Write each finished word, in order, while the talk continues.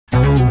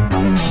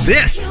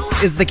This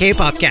is the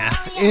K-Pop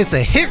Cast, and it's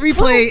a hit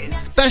replay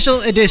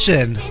special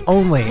edition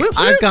only. Whoop, whoop.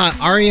 I've got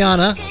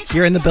Ariana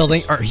here in the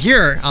building, or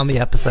here on the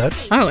episode.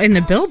 Oh, in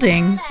the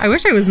building? I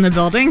wish I was in the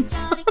building.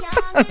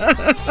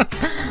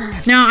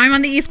 No, I'm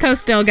on the East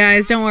Coast still,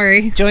 guys. Don't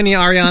worry. Joining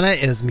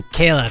Ariana is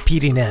Michaela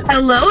Pietinen.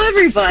 Hello,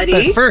 everybody.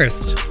 But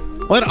first,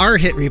 what are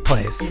hit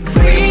replays?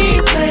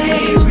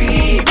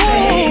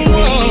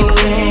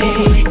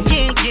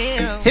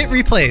 Hit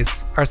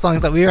replays are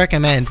songs that we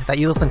recommend that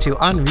you listen to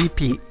on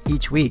repeat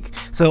each week.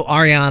 So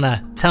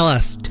Ariana,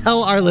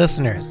 tell our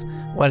listeners,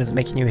 what is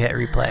making you hit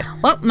replay?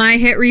 Well, my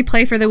hit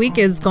replay for the week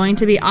is going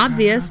to be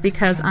obvious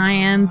because I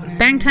am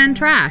Bangtan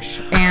trash.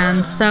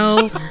 And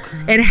so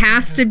it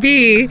has to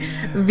be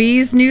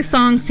V's new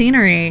song,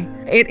 Scenery.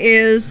 It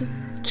is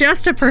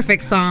just a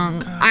perfect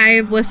song.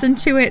 I've listened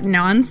to it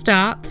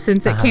nonstop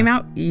since it came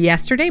out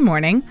yesterday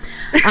morning.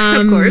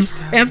 Of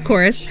course.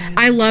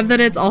 I love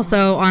that it's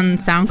also on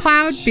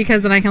SoundCloud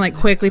because then I can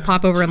quickly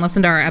pop over and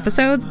listen to our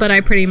episodes, but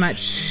I pretty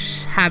much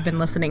have been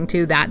listening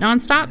to that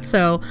nonstop.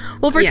 So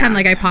we'll pretend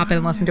like I pop in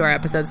and listen to our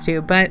episodes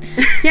too. But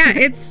yeah,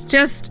 it's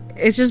just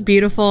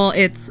beautiful.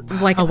 It's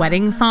like a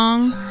wedding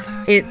song.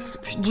 It's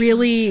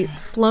really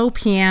slow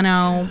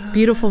piano,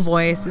 beautiful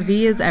voice.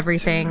 V is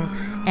everything,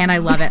 and I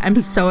love it. I'm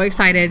so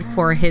excited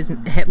for his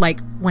hit,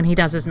 when he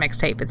does his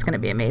mixtape. It's going to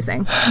be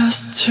amazing. I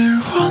still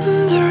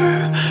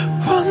wonder,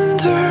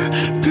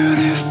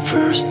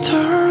 beautiful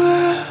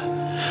story.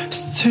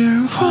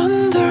 Still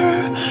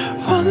wonder,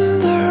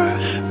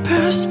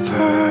 best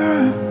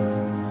part.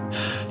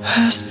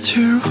 I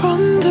still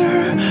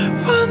wonder,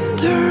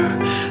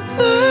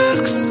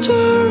 next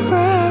story.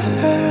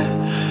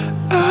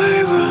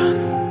 I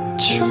want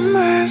to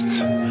make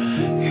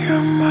you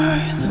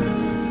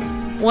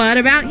mine. What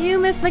about you,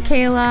 Miss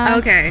Michaela?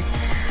 Okay.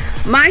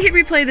 My hit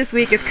replay this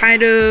week is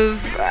kind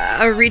of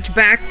a reach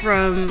back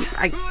from,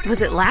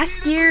 was it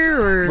last year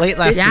or Late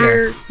last this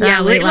year. Yeah,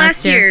 late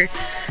last year.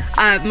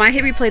 My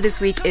hit replay this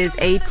week is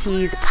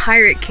AT's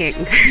Pirate King.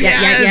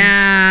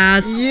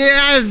 Yes.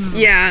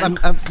 Yeah.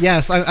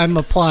 I'm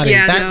applauding.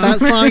 Yeah, that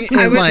song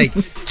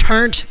is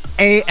turned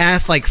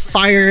AF,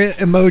 fire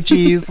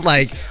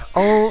emojis,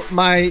 oh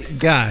my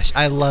gosh,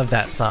 I love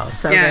that song.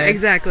 So yeah, good.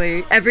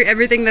 Exactly.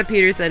 Everything that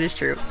Peter said is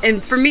true.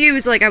 And for me, it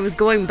was I was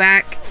going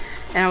back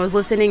and I was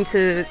listening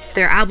to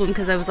their album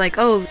because I was like,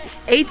 oh,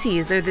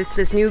 ATs, they're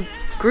this new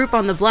group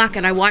on the block,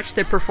 and I watched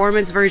their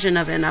performance version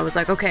of it, and I was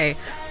like, okay,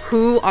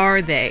 who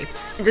are they?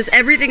 Just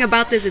everything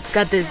about this, it's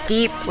got this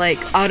deep,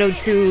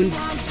 auto-tuned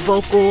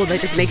vocal that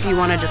just makes you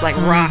want to just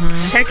rock.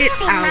 Check it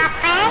out.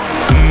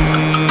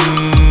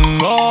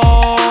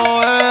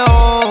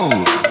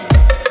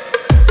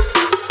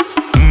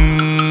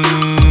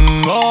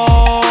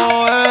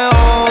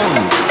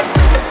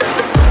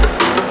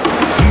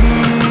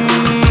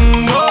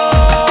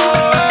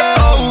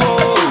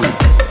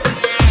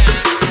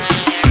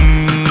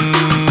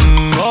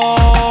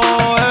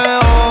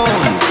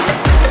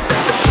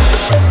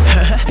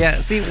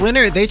 See,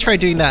 Winner, they tried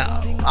doing that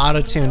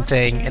auto-tune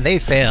thing, and they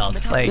failed.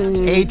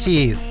 ATs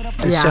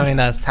is showing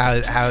us how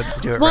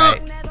to do it right.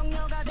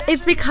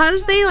 It's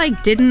because they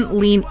didn't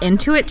lean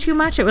into it too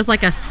much. It was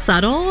a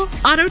subtle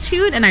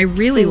auto-tune, and I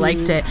really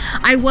liked it.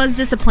 I was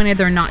disappointed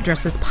they're not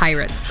dressed as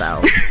pirates,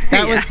 though.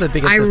 That was the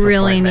biggest I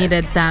really disappointment.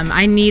 needed them.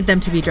 I need them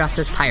to be dressed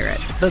as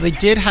pirates. So they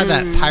did have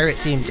that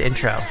pirate-themed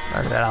intro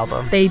on that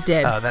album. They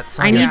did. Oh, that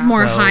song I need is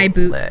more so high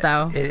boots, lit.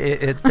 though.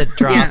 The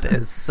drop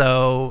is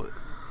so...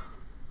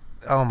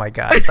 Oh my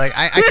god!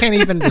 I can't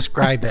even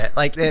describe it.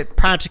 It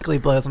practically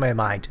blows my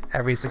mind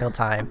every single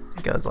time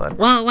it goes on.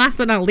 Well, last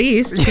but not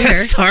least, Yeah,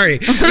 Peter. sorry.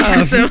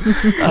 So,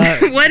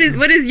 what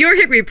is your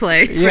hit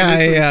replay? For this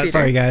week, Peter?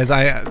 Sorry guys,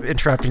 I'm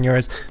interrupting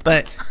yours.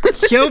 But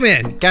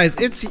Hyomin, guys,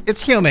 it's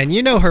Hyomin.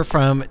 You know her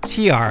from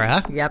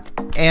Tiara. Yep.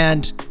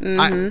 And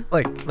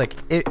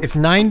if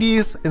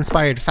 '90s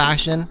inspired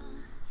fashion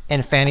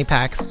and fanny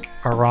packs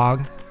are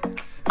wrong,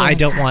 I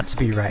don't want to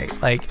be right.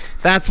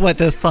 That's what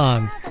this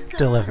song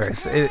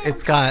delivers.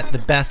 It's got the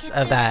best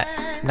of that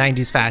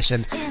 90s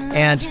fashion,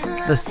 and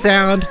the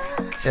sound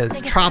is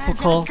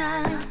tropical,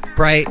 it's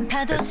bright,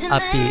 it's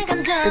upbeat,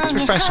 it's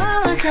refreshing.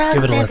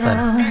 Give it a listen.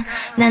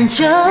 And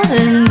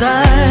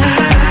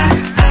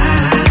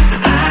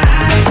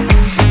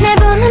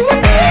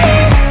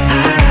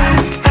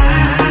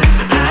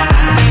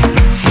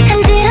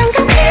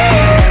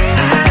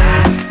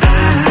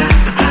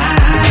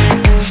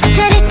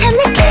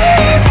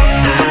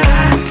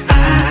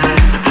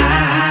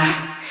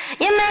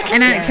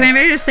can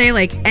I just say,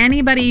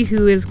 anybody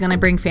who is going to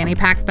bring fanny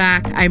packs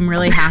back, I'm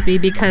really happy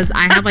because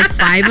I have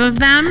 5 of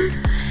them.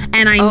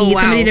 And I need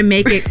somebody to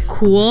make it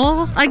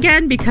cool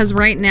again, because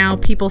right now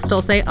people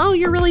still say, oh,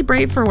 you're really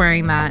brave for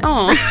wearing that.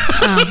 Oh.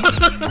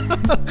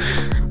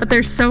 But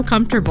they're so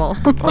comfortable.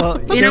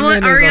 Well, you know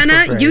what,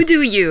 Ariana? You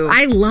do you.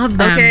 I love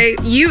them. Okay,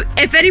 you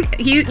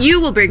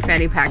will bring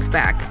fanny packs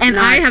back. And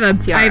I have a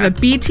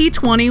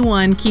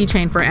BT21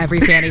 keychain for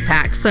every fanny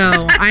pack.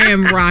 So I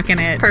am rocking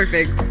it.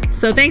 Perfect.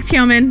 So thanks,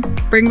 Hyomin.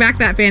 Bring back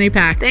that fanny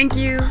pack. Thank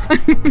you.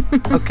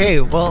 Okay,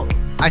 well,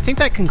 I think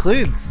that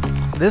concludes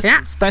this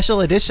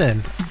special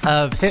edition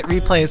of Hit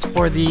Replays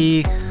for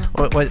the,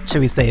 what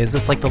should we say? Is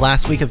this like the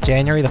last week of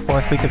January, the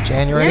 4th week of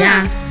January?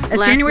 Yeah. It's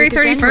Last January week of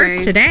 31st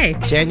January. today.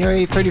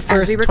 January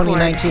 31st, we record.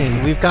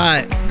 2019. We've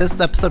got, this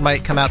episode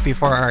might come out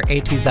before our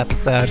 80s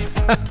episode.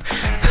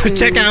 So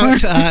check out,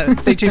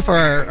 stay tuned for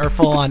our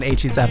full-on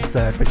 80s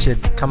episode, which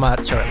should come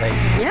out shortly.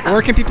 Yeah.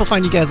 Where can people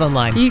find you guys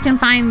online? You can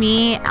find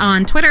me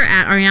on Twitter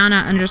at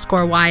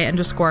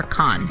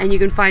Ariana_Y_Con. And you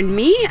can find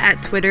me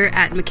at Twitter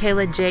at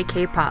Michaela J.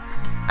 K-Pop.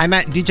 I'm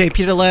at DJ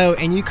Peterlow,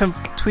 and you can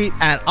tweet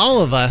at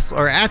all of us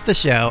or at the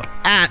show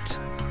at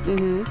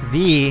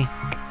the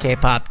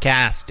K-Pop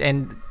Cast.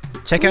 And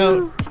check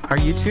out our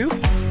YouTube.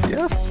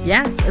 Yes.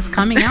 Yes, it's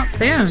coming out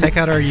soon. Check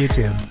out our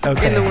YouTube.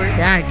 Okay. In the works.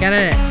 Yeah, get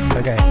it.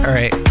 Okay. All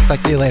right. Talk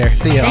to you later.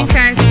 See you all. Thanks,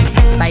 guys.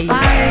 Bye.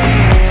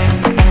 Bye.